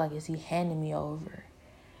almost feel like, is he handing me over?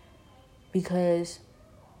 Because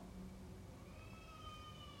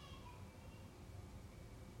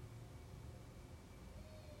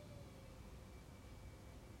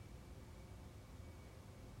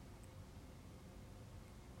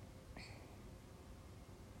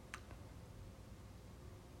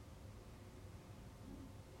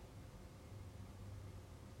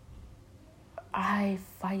I'm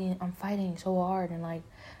fighting so hard, and like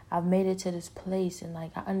I've made it to this place, and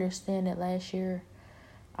like I understand that last year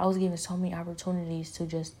I was given so many opportunities to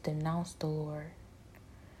just denounce the Lord,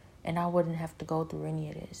 and I wouldn't have to go through any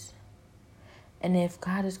of this. And if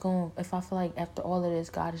I feel like after all of this,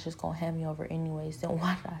 God is just going to hand me over anyways, then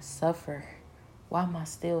why did I suffer? Why am I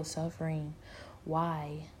still suffering?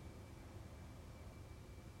 Why?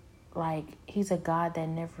 Like, he's a God that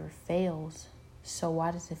never fails. So why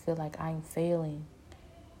does it feel like I'm failing?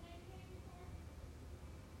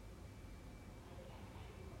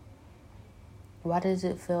 Why does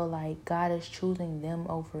it feel like God is choosing them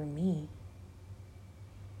over me?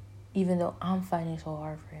 Even though I'm fighting so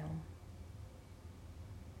hard for him.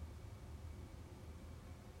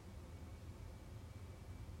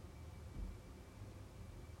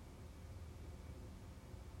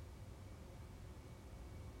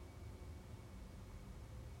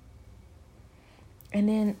 And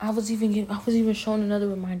then I was even shown another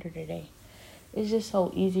reminder today. It's just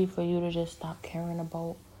so easy for you to just stop caring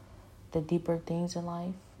about the deeper things in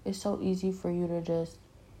life. It's so easy for you to just,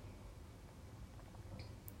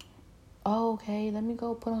 oh, okay, let me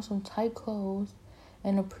go put on some tight clothes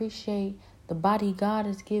and appreciate the body God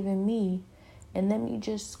has given me. And let me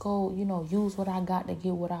just go, use what I got to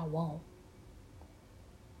get what I want.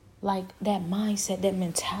 Like that mindset, that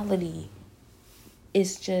mentality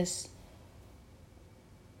is just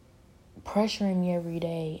pressuring me every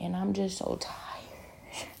day. And I'm just so tired.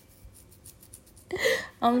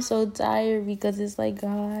 I'm so tired because it's like,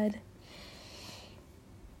 God,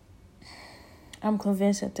 I'm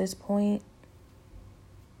convinced at this point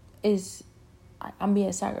I'm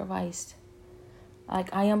being sacrificed.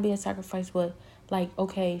 Like, I am being sacrificed, but like,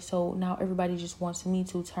 okay, so now everybody just wants me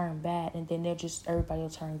to turn bad, and then everybody will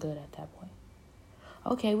turn good at that point.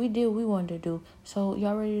 Okay, we did what we wanted to do. So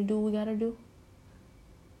y'all ready to do what we gotta do?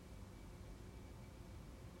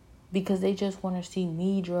 Because they just want to see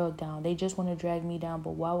me drugged down. They just want to drag me down.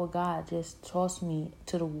 But why would God just toss me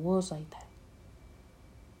to the wolves like that?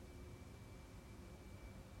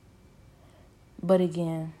 But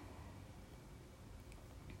again,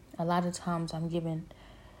 a lot of times I'm given,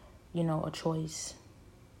 a choice.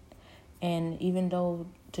 And even though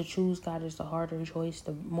to choose God is the harder choice,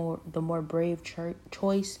 the more brave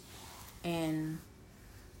choice, and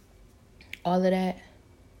all of that,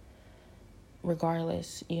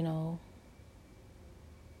 regardless, it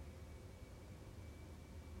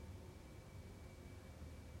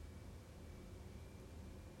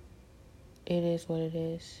is what it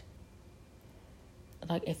is.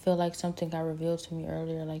 Like, it felt like something got revealed to me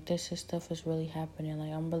earlier. Like, this stuff is really happening.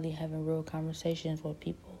 Like, I'm really having real conversations with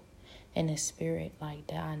people in the spirit, like,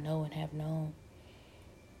 that I know and have known.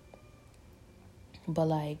 But,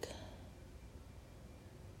 like,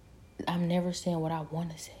 I'm never saying what I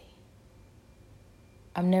want to say.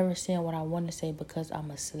 I'm never saying what I want to say because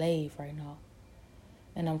I'm a slave right now.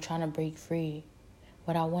 And I'm trying to break free.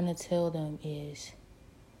 What I want to tell them is,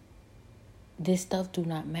 this stuff do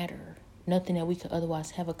not matter. Nothing that we could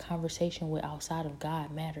otherwise have a conversation with outside of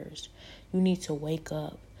God matters. You need to wake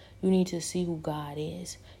up. You need to see who God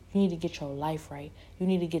is. You need to get your life right. You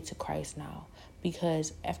need to get to Christ now.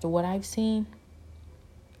 Because after what I've seen,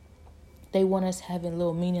 they want us having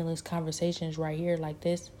little meaningless conversations right here like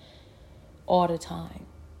this all the time.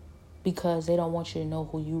 Because they don't want you to know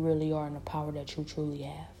who you really are and the power that you truly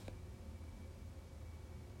have.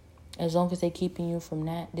 As long as they're keeping you from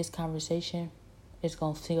this conversation, it's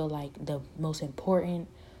going to feel like the most important,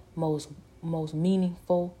 most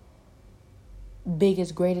meaningful,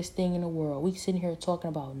 biggest, greatest thing in the world. We sitting here talking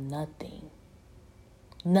about nothing.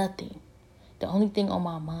 Nothing. The only thing on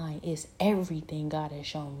my mind is everything God has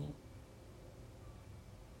shown me.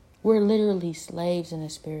 We're literally slaves in the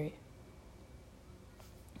spirit.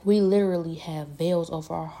 We literally have veils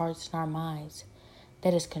over our hearts and our minds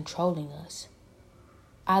that is controlling us.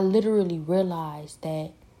 I literally realized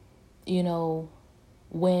that,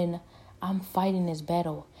 when I'm fighting this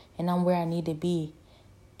battle and I'm where I need to be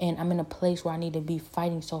and I'm in a place where I need to be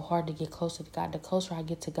fighting so hard to get closer to God, the closer I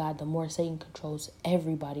get to God, the more Satan controls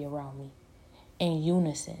everybody around me in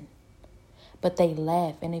unison. But they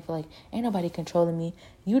laugh and they feel like, ain't nobody controlling me.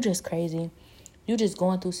 You just crazy. You just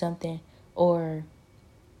going through something. Or,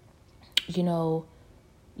 you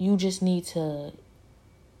just need to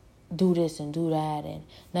do this and do that. And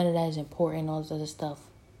none of that is important. All this other stuff.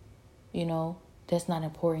 That's not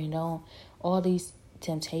important. All these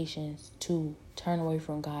temptations to turn away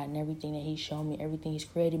from God and everything that He's shown me, everything He's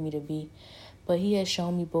created me to be. But He has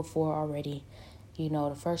shown me before already.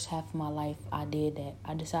 The first half of my life, I did that.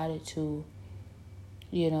 I decided to,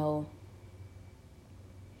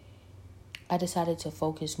 I decided to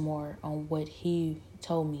focus more on what he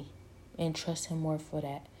told me and trust him more for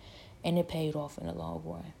that. And it paid off in the long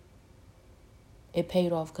run. It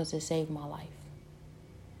paid off because it saved my life.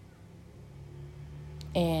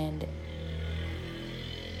 And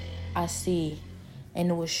I see, and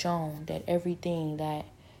it was shown that everything that,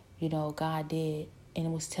 God did and it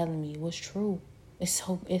was telling me was true.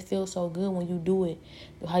 It feels so good when you do it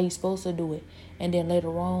how you're supposed to do it. And then later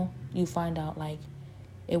on, you find out like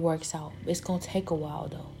it works out. It's going to take a while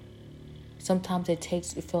though. Sometimes it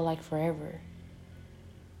feel like forever.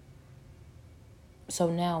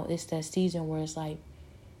 So now it's that season where it's like,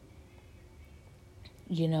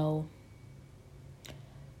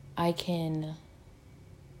 I can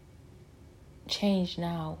change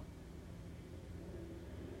now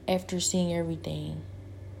after seeing everything.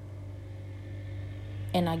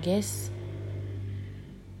 And I guess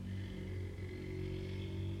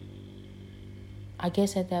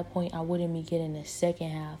at that point I wouldn't be getting the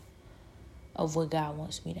second half of what God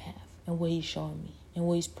wants me to have and what he's showing me and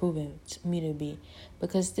what he's proving me to be.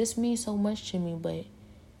 Because this means so much to me, but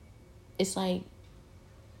it's like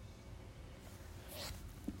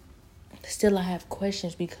still I have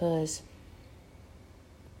questions because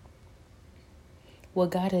what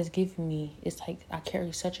God has given me, it's like I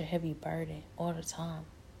carry such a heavy burden all the time.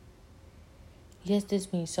 Yes,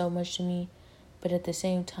 this means so much to me, but at the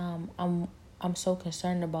same time, I'm so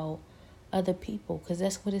concerned about other people because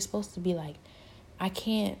that's what it's supposed to be like. I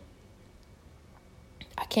can't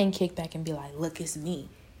kick back and be like, look, it's me.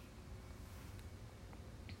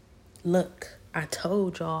 Look, I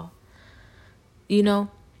told y'all.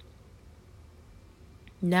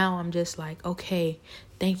 Now I'm just like, okay,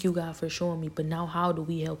 thank you, God, for showing me. But now how do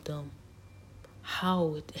we help them?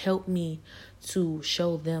 How? Help me to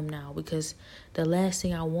show them now. Because the last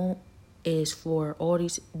thing I want is for all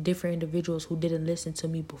these different individuals who didn't listen to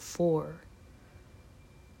me before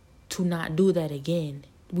to not do that again.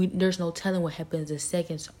 There's no telling what happens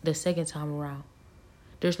the second time around.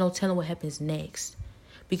 There's no telling what happens next.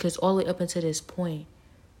 Because all the way up until this point,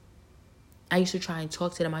 I used to try and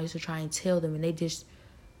talk to them. I used to try and tell them, and they just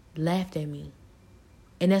laughed at me.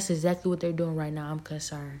 And that's exactly what they're doing right now. I'm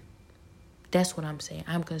concerned. That's what I'm saying.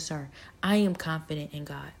 I'm concerned. I am confident in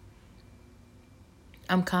God.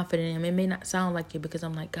 I'm confident in him. It may not sound like it because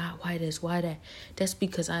I'm like, God, why this? Why that? That's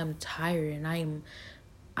because I am tired and I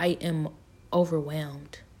am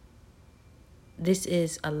overwhelmed. This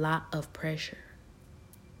is a lot of pressure.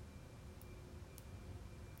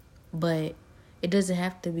 But it doesn't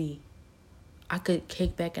have to be. I could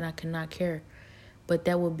kick back and I could not care. But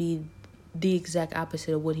that would be the exact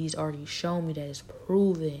opposite of what he's already shown me that is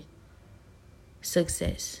proven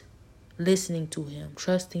success. Listening to him,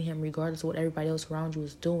 trusting him regardless of what everybody else around you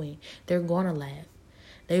is doing. They're going to laugh.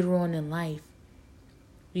 Later on in life,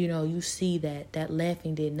 you see that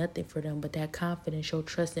laughing did nothing for them, but that confidence, your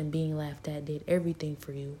trust in being laughed at did everything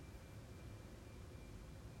for you.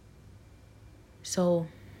 So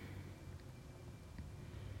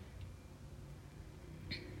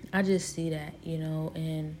I just see that,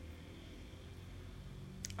 and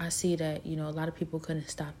I see that, a lot of people couldn't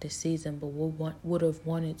stop this season, but would have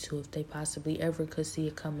wanted to if they possibly ever could see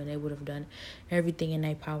it coming. They would have done everything in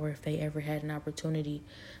their power if they ever had an opportunity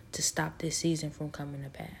to stop this season from coming to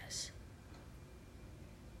pass.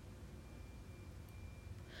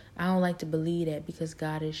 I don't like to believe that because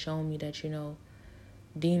God has shown me that,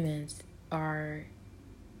 demons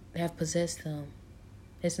have possessed them.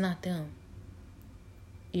 It's not them.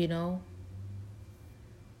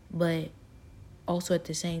 But also at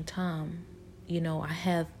the same time, I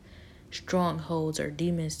have strongholds or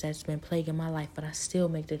demons that's been plaguing my life, but I still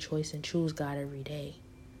make the choice and choose God every day.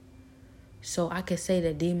 So I could say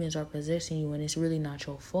that demons are possessing you and it's really not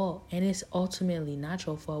your fault. And it's ultimately not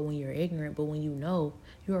your fault when you're ignorant, but when you know,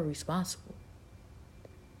 you are responsible.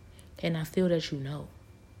 And I feel that you know.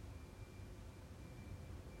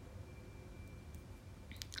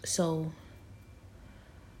 So,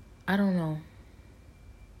 I don't know.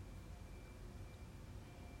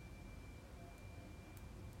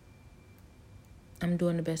 I'm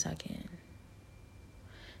doing the best I can.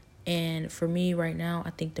 And for me right now,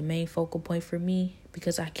 I think the main focal point for me,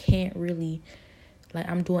 because I can't really,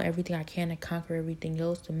 I'm doing everything I can to conquer everything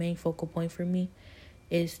else. The main focal point for me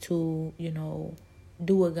is to,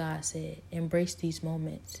 do what God said. Embrace these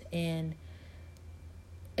moments. And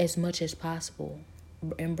as much as possible,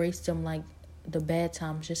 embrace them like the bad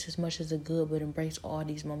times just as much as the good, but embrace all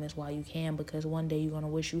these moments while you can, because one day you're going to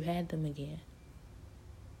wish you had them again.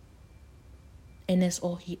 And that's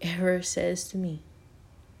all he ever says to me.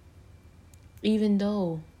 Even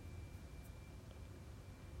though,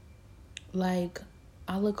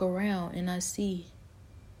 I look around and I see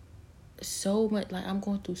so much, like I'm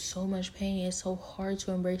going through so much pain. It's so hard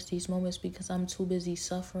to embrace these moments because I'm too busy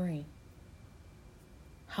suffering.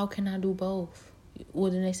 How can I do both?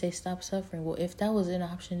 Well, then they say stop suffering. Well, if that was an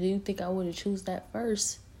option, do you think I would have choose that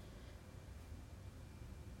first?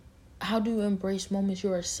 How do you embrace moments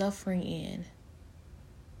you are suffering in?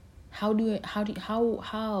 How?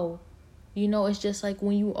 You know, it's just like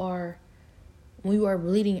when you are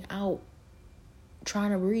bleeding out,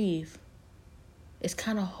 trying to breathe. It's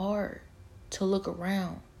kind of hard to look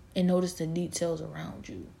around and notice the details around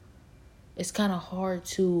you. It's kind of hard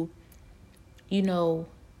to, you know,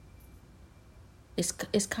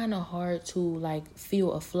 it's kind of hard to like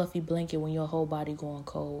feel a fluffy blanket when your whole body going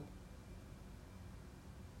cold.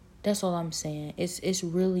 That's all I'm saying. It's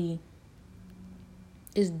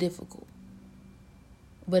difficult.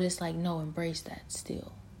 But it's like, no, embrace that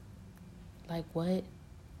still. Like, what?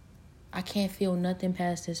 I can't feel nothing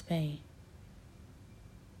past this pain.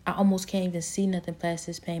 I almost can't even see nothing past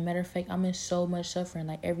this pain. Matter of fact, I'm in so much suffering.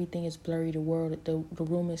 Like, everything is blurry. The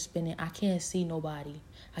room is spinning. I can't see nobody.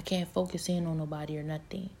 I can't focus in on nobody or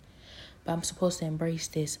nothing. But I'm supposed to embrace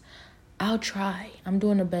this. I'll try. I'm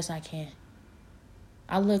doing the best I can.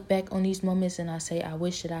 I look back on these moments and I say, I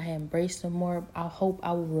wish that I had embraced them more. I hope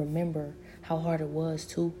I will remember how hard it was,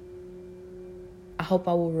 too. I hope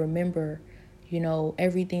I will remember, you know,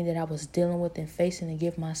 everything that I was dealing with and facing and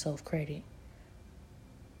give myself credit.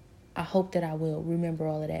 I hope that I will remember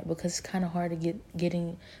all of that because it's kind of hard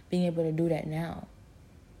to being able to do that now.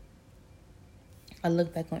 I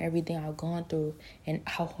look back on everything I've gone through and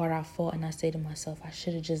how hard I fought, and I say to myself, I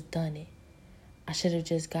should have just done it. I should have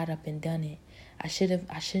just got up and done it. I shouldn't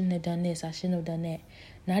have done this. I shouldn't have done that.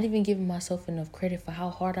 Not even giving myself enough credit for how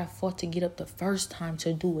hard I fought to get up the first time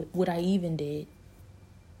to do it. What I even did.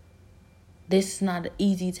 This is not an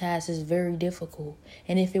easy task. It's very difficult.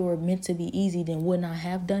 And if it were meant to be easy, then wouldn't I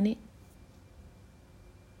have done it?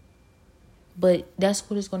 But that's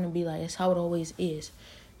what it's going to be like. It's how it always is.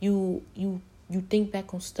 You think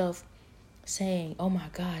back on stuff saying, oh my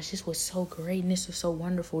gosh, this was so great and this was so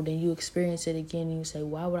wonderful. Then you experience it again and you say,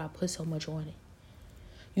 why would I put so much on it?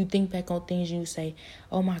 You think back on things and you say,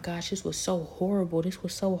 oh my gosh, this was so horrible. This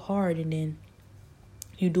was so hard. And then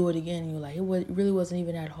you do it again and you're like, it really wasn't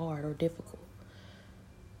even that hard or difficult.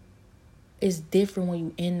 It's different when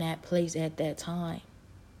you're in that place at that time.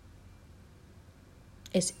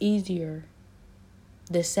 It's easier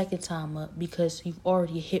the second time up because you've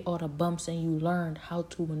already hit all the bumps and you learned how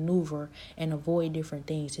to maneuver and avoid different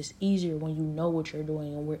things. It's easier when you know what you're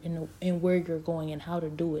doing and where you're going and how to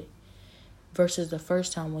do it. Versus the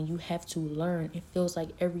first time when you have to learn, it feels like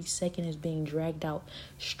every second is being dragged out,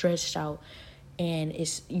 stretched out, and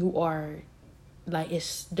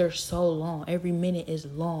they're so long. Every minute is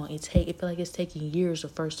long. It feel like it's taking years the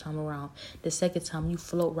first time around. The second time you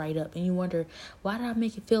float right up and you wonder, why did I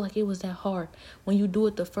make it feel like it was that hard? When you do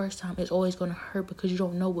it the first time, it's always going to hurt because you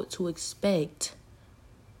don't know what to expect.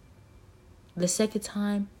 The second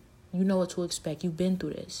time, you know what to expect. You've been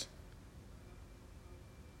through this.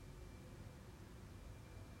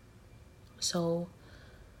 So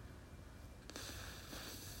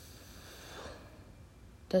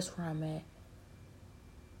that's where I'm at.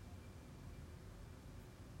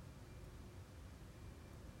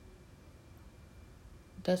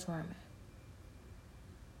 That's where I'm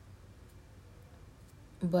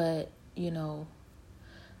at. But, you know,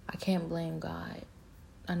 I can't blame God.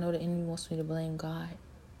 I know the enemy wants me to blame God.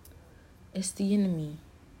 It's the enemy.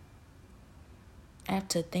 I have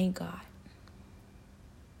to thank God.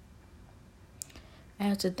 I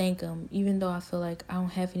have to thank him, even though I feel like I don't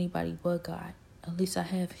have anybody but God. At least I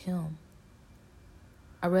have him.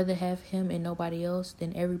 I'd rather have him and nobody else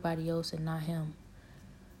than everybody else and not him.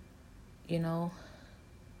 You know,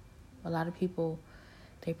 a lot of people,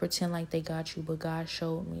 they pretend like they got you, but God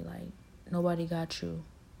showed me, like, nobody got you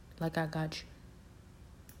like I got you.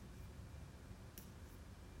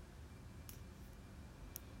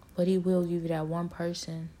 But he will give you that one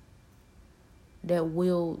person that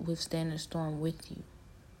will withstand the storm with you.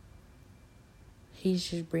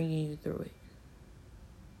 He's just bringing you through it.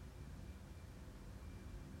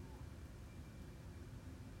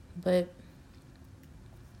 But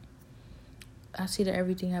I see that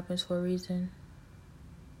everything happens for a reason.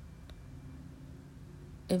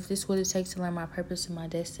 If this is what it takes to learn my purpose and my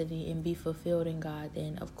destiny and be fulfilled in God,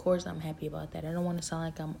 then of course I'm happy about that. I don't want to sound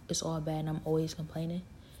like it's all bad and I'm always complaining.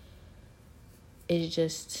 It's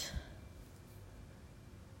just,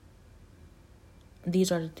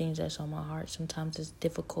 these are the things that's on my heart. Sometimes it's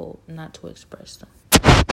difficult not to express them.